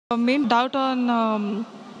Main doubt on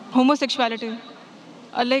homosexuality.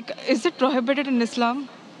 Is it prohibited in Islam?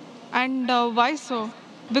 And why so?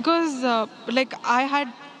 Because,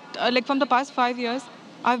 from the past 5 years,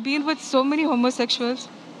 I've been with so many homosexuals.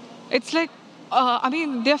 It's like,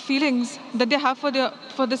 their feelings that they have for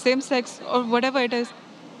the same sex or whatever it is,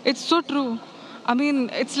 it's so true.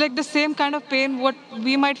 It's like the same kind of pain what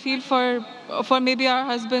we might feel for maybe our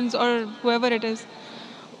husbands or whoever it is.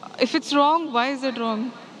 If it's wrong, why is it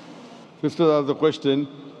wrong? Sisters asked the question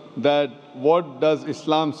that what does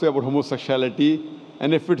Islam say about homosexuality,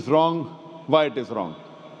 and if it's wrong, why it is wrong.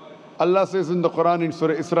 Allah says in the Quran in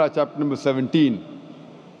Surah Isra, chapter number 17,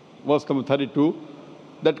 verse number 32,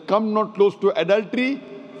 that come not close to adultery,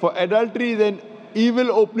 for adultery is an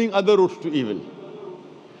evil opening other roads to evil.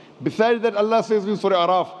 Besides that, Allah says in Surah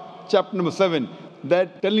Araf, chapter number 7,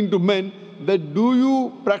 that telling to men that do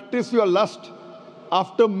you practice your lust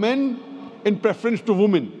after men in preference to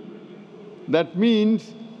women. That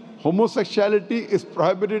means homosexuality is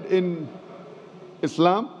prohibited in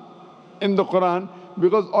Islam, in the Quran,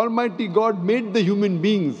 because Almighty God made the human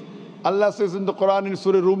beings. Allah says in the Quran in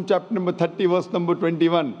Surah Rum, chapter number 30, verse number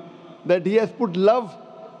 21, that He has put love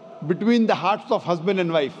between the hearts of husband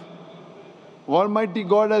and wife. Almighty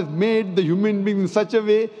God has made the human beings in such a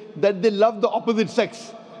way that they love the opposite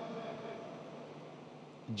sex.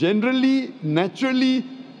 Generally, naturally,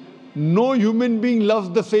 no human being loves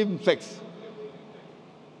the same sex.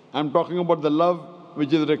 I'm talking about the love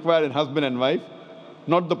which is required in husband and wife,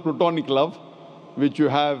 not the platonic love which you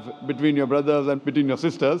have between your brothers and between your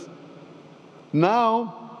sisters.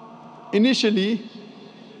 Now, initially,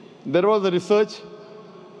 there was a research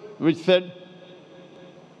which said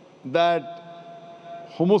that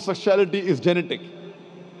homosexuality is genetic.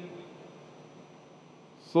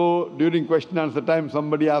 So during question and answer time,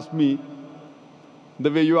 somebody asked me,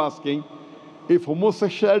 the way you're asking, if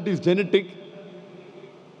homosexuality is genetic,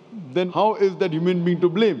 then how is that human being to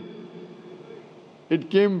blame? It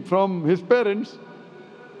came from his parents,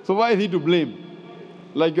 so why is he to blame?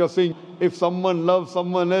 Like you're saying, if someone loves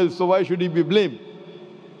someone else, so why should he be blamed?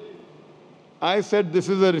 I said this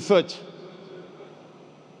is a research.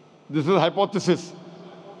 This is a hypothesis.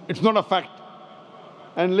 It's not a fact.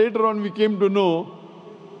 And later on we came to know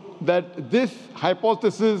that this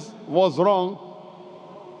hypothesis was wrong,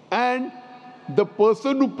 and the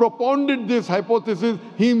person who propounded this hypothesis,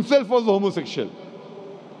 he himself was a homosexual.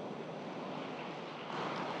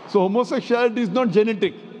 So homosexuality is not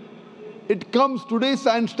genetic. It comes, today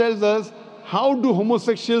science tells us, how do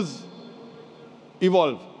homosexuals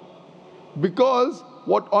evolve? Because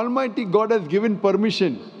what Almighty God has given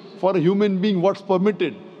permission for a human being, what's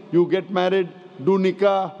permitted. You get married, do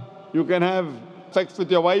nikah, you can have sex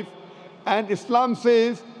with your wife. And Islam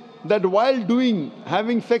says that while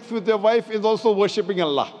having sex with your wife is also worshipping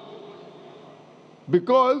Allah.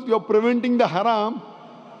 Because you're preventing the haram,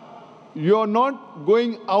 you're not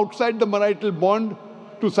going outside the marital bond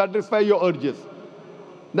to satisfy your urges.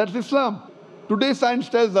 That's Islam. Today science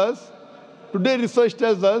tells us, today research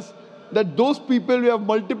tells us that those people who have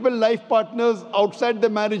multiple life partners outside the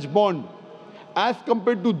marriage bond, as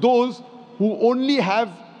compared to those who only have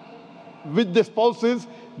with the spouses,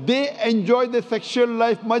 they enjoy their sexual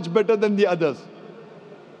life much better than the others.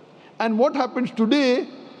 And what happens today,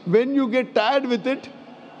 when you get tired with it,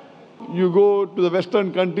 you go to the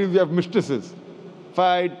Western countries, you have mistresses.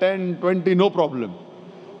 5, 10, 20, no problem.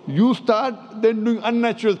 You start then doing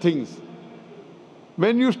unnatural things.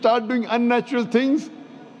 When you start doing unnatural things,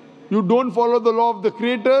 you don't follow the law of the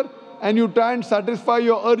Creator and you try and satisfy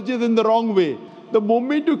your urges in the wrong way. The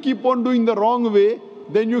moment you keep on doing the wrong way,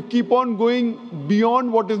 then you keep on going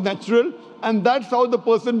beyond what is natural, and that's how the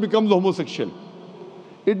person becomes homosexual.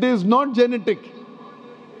 It is not genetic.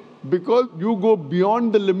 Because you go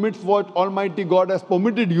beyond the limits what Almighty God has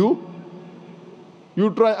permitted you,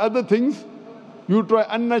 you try other things, you try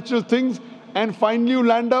unnatural things, and finally you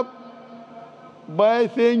land up by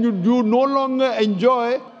saying you no longer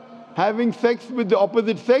enjoy having sex with the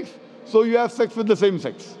opposite sex, so you have sex with the same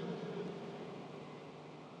sex.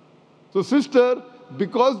 So sister,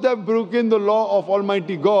 because they have broken the law of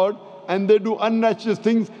Almighty God and they do unnatural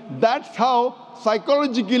things, that's how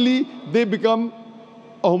psychologically they become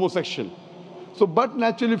a homosexual. So, but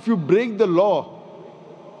naturally, if you break the law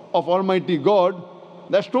of Almighty God,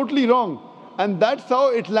 that's totally wrong. And that's how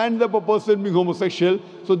it lands up a person being homosexual.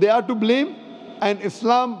 So they are to blame, and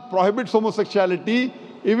Islam prohibits homosexuality.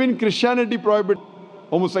 Even Christianity prohibits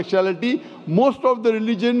homosexuality. Most of the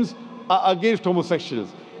religions are against homosexuals.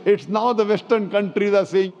 It's now the Western countries are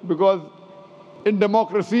saying, because in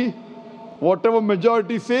democracy, whatever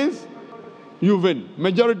majority says, you win.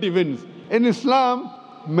 Majority wins. In Islam,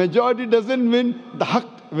 majority doesn't win, the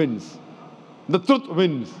haqq wins. The truth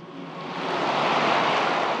wins.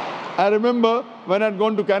 I remember when I'd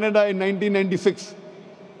gone to Canada in 1996,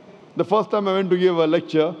 the first time I went to give a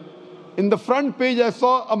lecture, in the front page I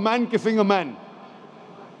saw a man kissing a man.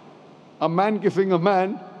 A man kissing a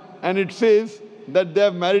man, and it says that they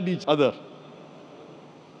have married each other.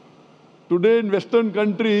 Today in Western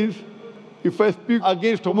countries, if I speak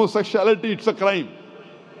against homosexuality, it's a crime.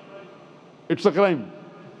 It's a crime.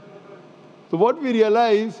 So what we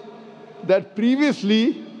realize that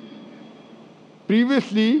previously,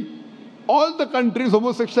 all the countries,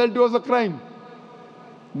 homosexuality was a crime.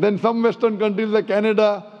 Then some Western countries like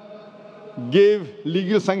Canada gave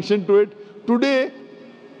legal sanction to it. Today,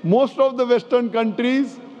 most of the Western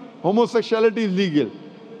countries, homosexuality is legal.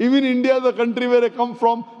 Even India, the country where I come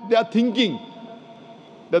from, they are thinking.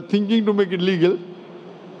 They're thinking to make it legal.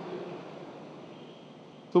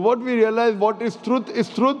 So what we realize, what is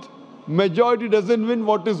truth. Majority doesn't win.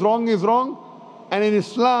 What is wrong is wrong. And in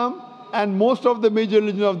Islam and most of the major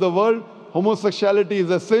religions of the world, homosexuality is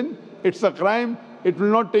a sin. It's a crime. It will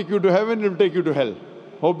not take you to heaven. It will take you to hell.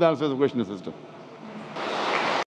 Hope that answers the question, sister.